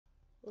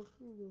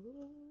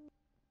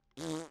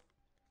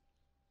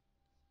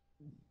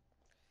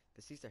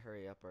This needs to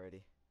hurry up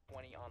already.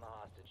 20 on the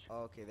hostage.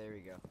 Oh, okay, there we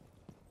go.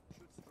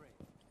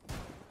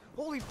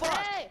 Holy fuck!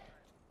 Hey!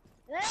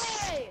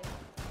 Hey!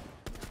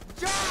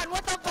 John,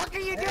 what the fuck are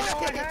you doing? No,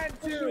 I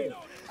had to!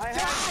 I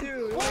had John,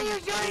 to! what are you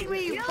doing to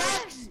me, you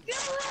fucks?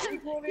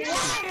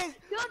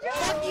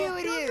 Fuck you,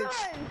 idiots!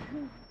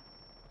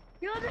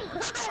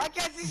 I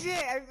can't see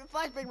shit! I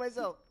flashbang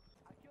myself.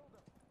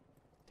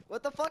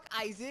 What the fuck,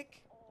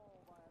 Isaac?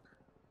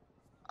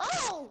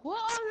 Oh,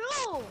 what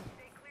are you?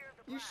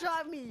 You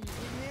shot me, you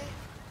idiot!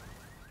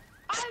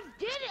 I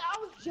did it! I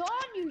was John,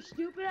 you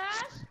stupid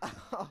ass!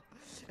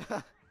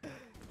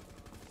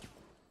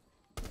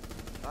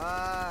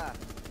 Ah!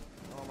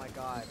 Oh my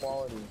god.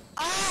 Quality.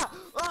 Ah!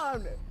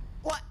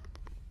 What?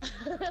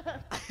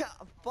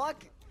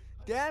 Fuck!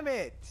 Damn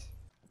it!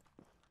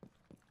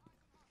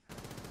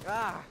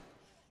 Ah!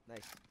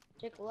 Nice.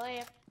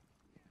 Chick-fil-A.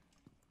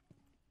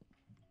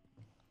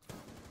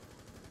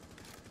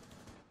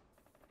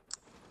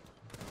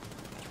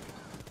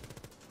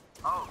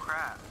 Oh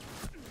crap.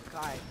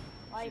 Kai.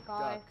 Hi, Shit,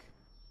 Kai. duck.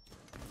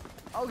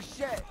 Oh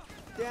shit!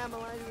 Damn, I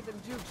landed with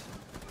them jukes.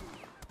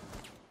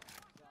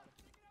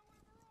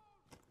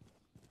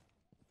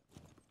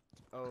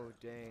 Oh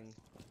dang.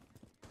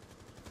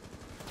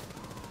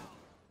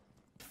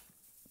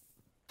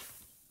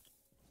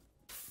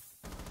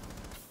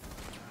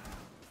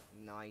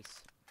 Nice.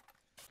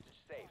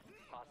 Safe.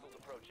 Hostiles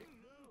approaching.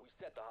 We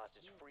set the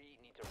hostage free.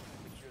 Need to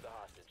secure the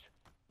hostage.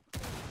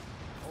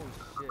 Oh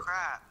shit.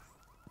 Crap.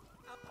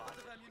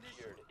 Hostage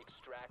secured.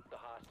 Extract the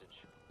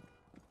hostage.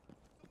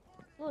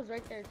 It was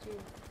right there too.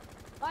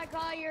 Hi,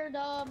 Kai, you're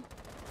dumb.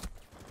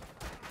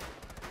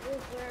 It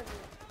was wherever.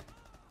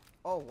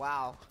 Oh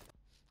wow.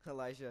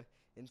 Elijah,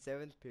 in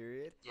 7th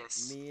period,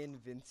 Yes. me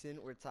and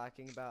Vincent were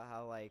talking about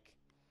how like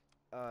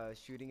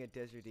shooting a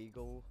Desert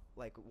Eagle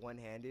like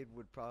one-handed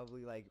would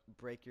probably like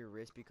break your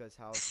wrist because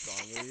how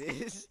strong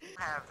it is.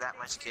 I have that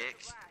much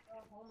kick.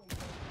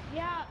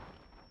 Yeah.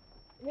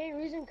 Main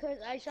reason cause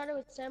I shot it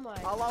with semi.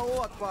 Allahu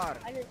Akbar.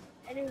 And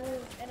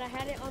I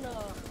had it on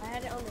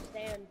the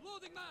stand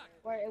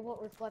where it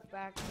won't reflect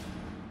back.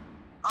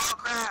 Oh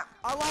crap.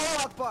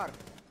 Allahu Akbar.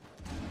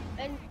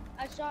 And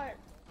I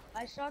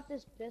shot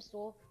this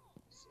pistol.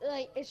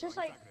 Like it's just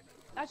like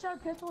I shot a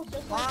pistol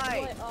just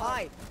like what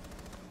Hi.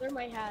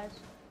 Thermite has.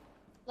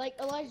 Like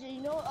Elijah,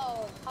 you know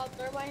how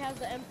Thermite has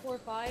the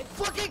M45?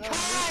 Fucking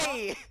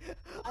Kai!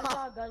 I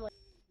shot a gun like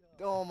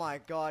Oh my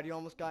god, you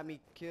almost got me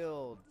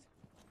killed.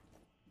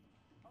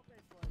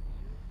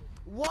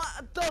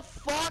 What the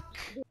fuck?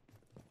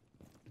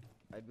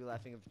 I'd be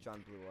laughing if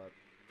John blew up.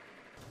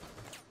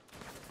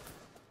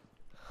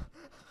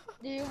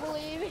 Do you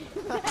believe in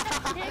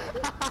magic?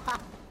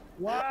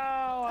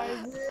 Wow, I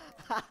did!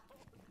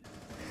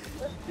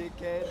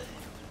 Dickhead.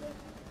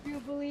 Do you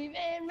believe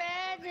in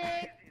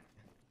magic?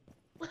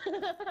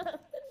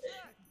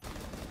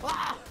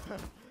 Ah!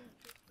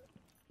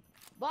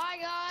 Bye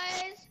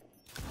guys!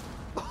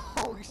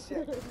 Oh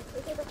shit.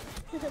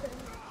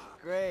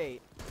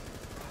 Great.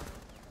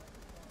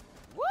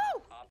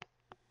 Woo!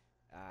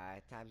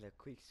 Time to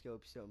quick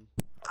scope some.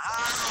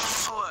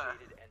 Ow!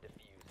 Located and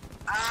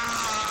defused.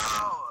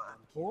 Ow!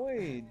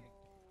 Boyd!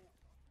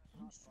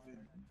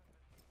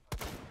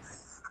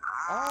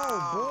 Oh,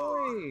 Ow!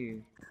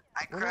 boy! I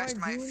What am crushed I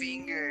my doing?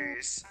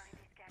 fingers.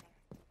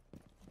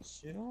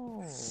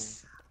 Chill. Oh,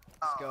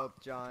 Scope,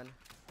 John.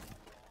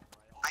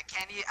 I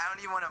can't eat. I don't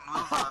even want to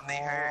move them. They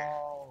hurt.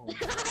 Oh.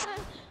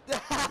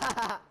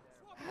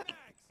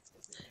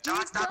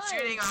 John, stop died.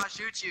 shooting or I'll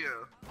shoot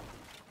you.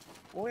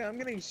 Boy, I'm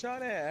getting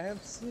shot at. I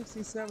have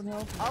 67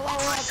 health.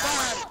 Allahu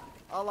Akbar!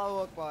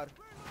 Allahu Akbar.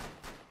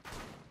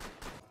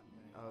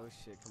 Oh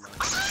shit, come on.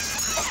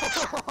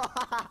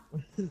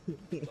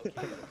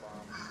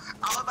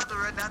 I was about to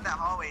run down that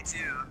hallway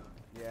too.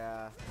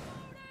 Yeah.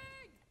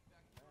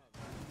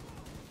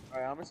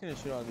 Alright, I'm just gonna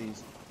shoot all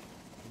these.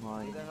 Who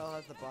Mine. the hell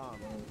has the bomb?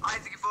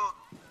 Isaac, fool.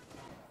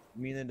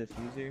 Me and the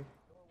diffuser.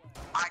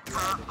 I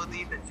can't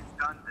believe that you've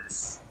done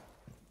this.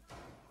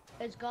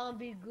 It's gonna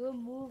be a good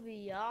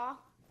movie, y'all.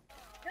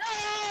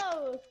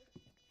 No!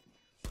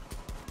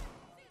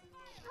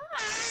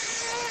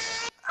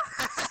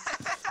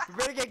 We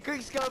better get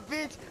quick scope,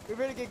 bitch! We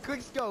better get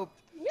quick scope!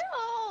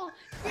 No!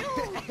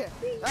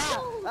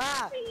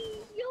 Ah!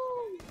 Yo!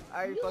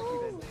 Alright, fuck you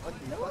then. Fuck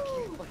you, fuck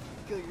you, fuck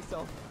you. Kill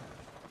yourself.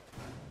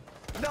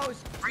 No, no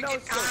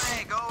Freaking scope!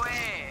 guy, go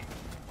away.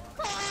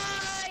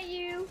 Why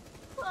you?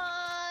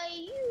 Why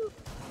you?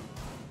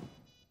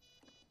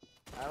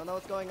 I don't know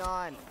what's going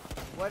on.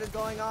 What is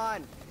going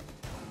on?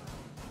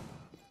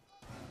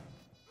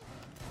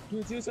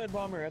 Dude, suicide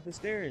bomber at the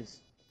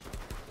stairs.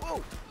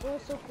 Whoa! Oh,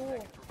 so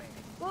cool.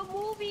 What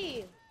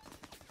movie?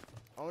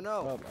 Oh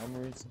no. Oh, I'm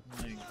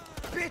resupplying.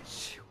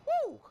 Bitch!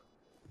 Woo!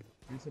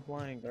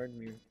 Resupplying, guard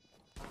me.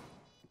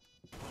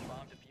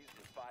 Bomb defused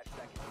in 5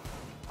 seconds.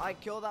 I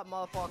killed that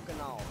motherfucker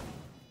now.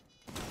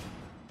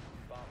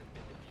 Bomb has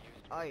been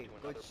defused. Aye, To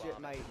good another shit,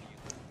 bomb mate.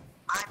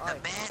 I'm the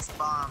Alright. best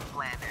bomb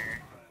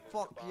planner.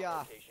 Fuck Bomb yeah.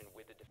 location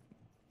with the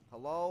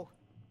Hello?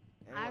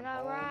 I got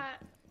home? right.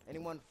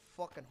 Anyone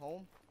fucking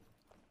home?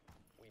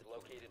 We've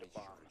located a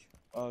bomb.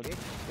 Oh, Dick.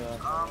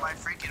 Oh, my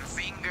freaking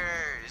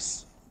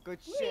fingers. Good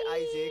shit,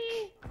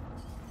 Isaac.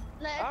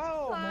 Let's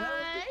Ow, man,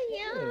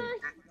 fly.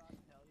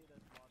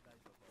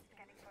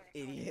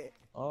 Idiot.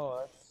 Oh,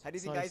 that's. How do you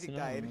think nice Isaac to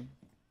know, died? man.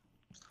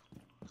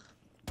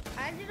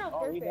 I did on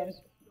Oh, he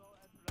purpose.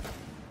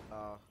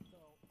 Oh.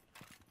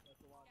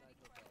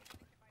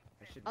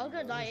 I was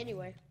gonna die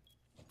anyway.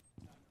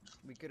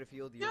 We could have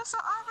healed you. Yes,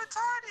 I'm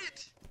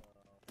retarded.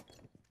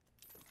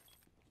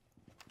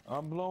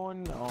 I'm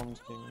blowing. Oh, I'm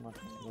just kidding. I'm not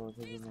gonna blow it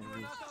 'cause it's not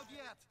use.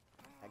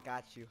 I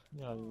got you.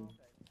 Yeah, dude.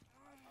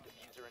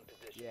 Diffuser in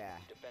position. Yeah.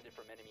 Defend it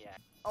from enemy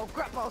action. Oh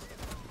crap balls!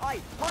 Hi!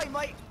 Hi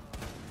mate!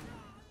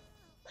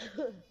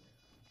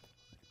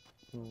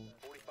 Cool.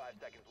 45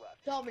 seconds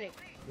left. Dominic,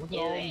 Look Do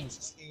at all it.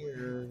 these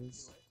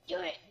tears. do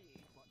it.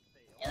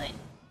 Do it.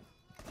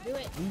 Do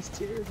it. These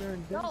tears are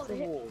No,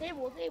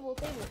 invincible. table,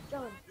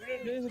 John,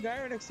 There's a guy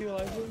right next to you,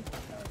 Elijah.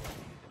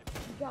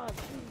 John,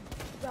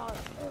 John,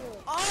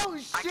 Oh I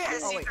shit!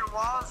 can't Oh see wait. through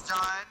walls,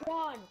 John.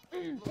 John,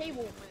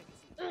 table,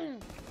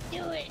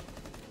 do it,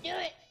 do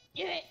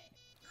it.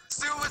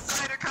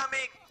 Suicide are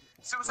coming.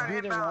 Suicide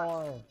Do the inbound.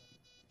 roar.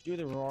 Do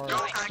the roar. Go,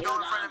 can I go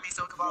in front of me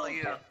so I can follow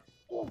you?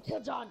 Oh, kill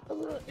John,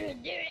 do it,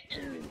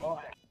 Oh,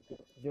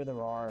 do the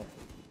roar.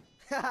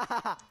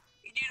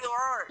 You do the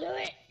roar. do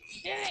it,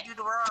 do You it. do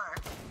the roar.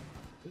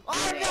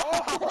 Oh no!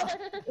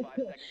 5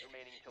 seconds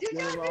remaining Do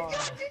until John, roar.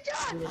 do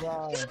John, Do the do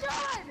roar.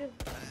 John.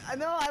 I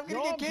know I'm gonna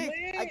No, get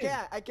kicked. I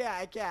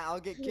please. can't. I'll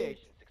get kicked.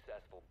 mission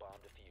successful. Bomb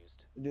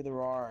defused. Do the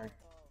roar.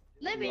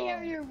 Let me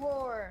hear your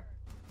roar.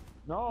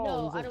 No,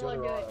 No, he said I don't wanna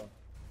the do roar. it.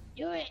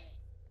 Do it.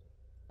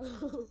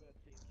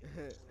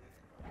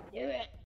 Do it.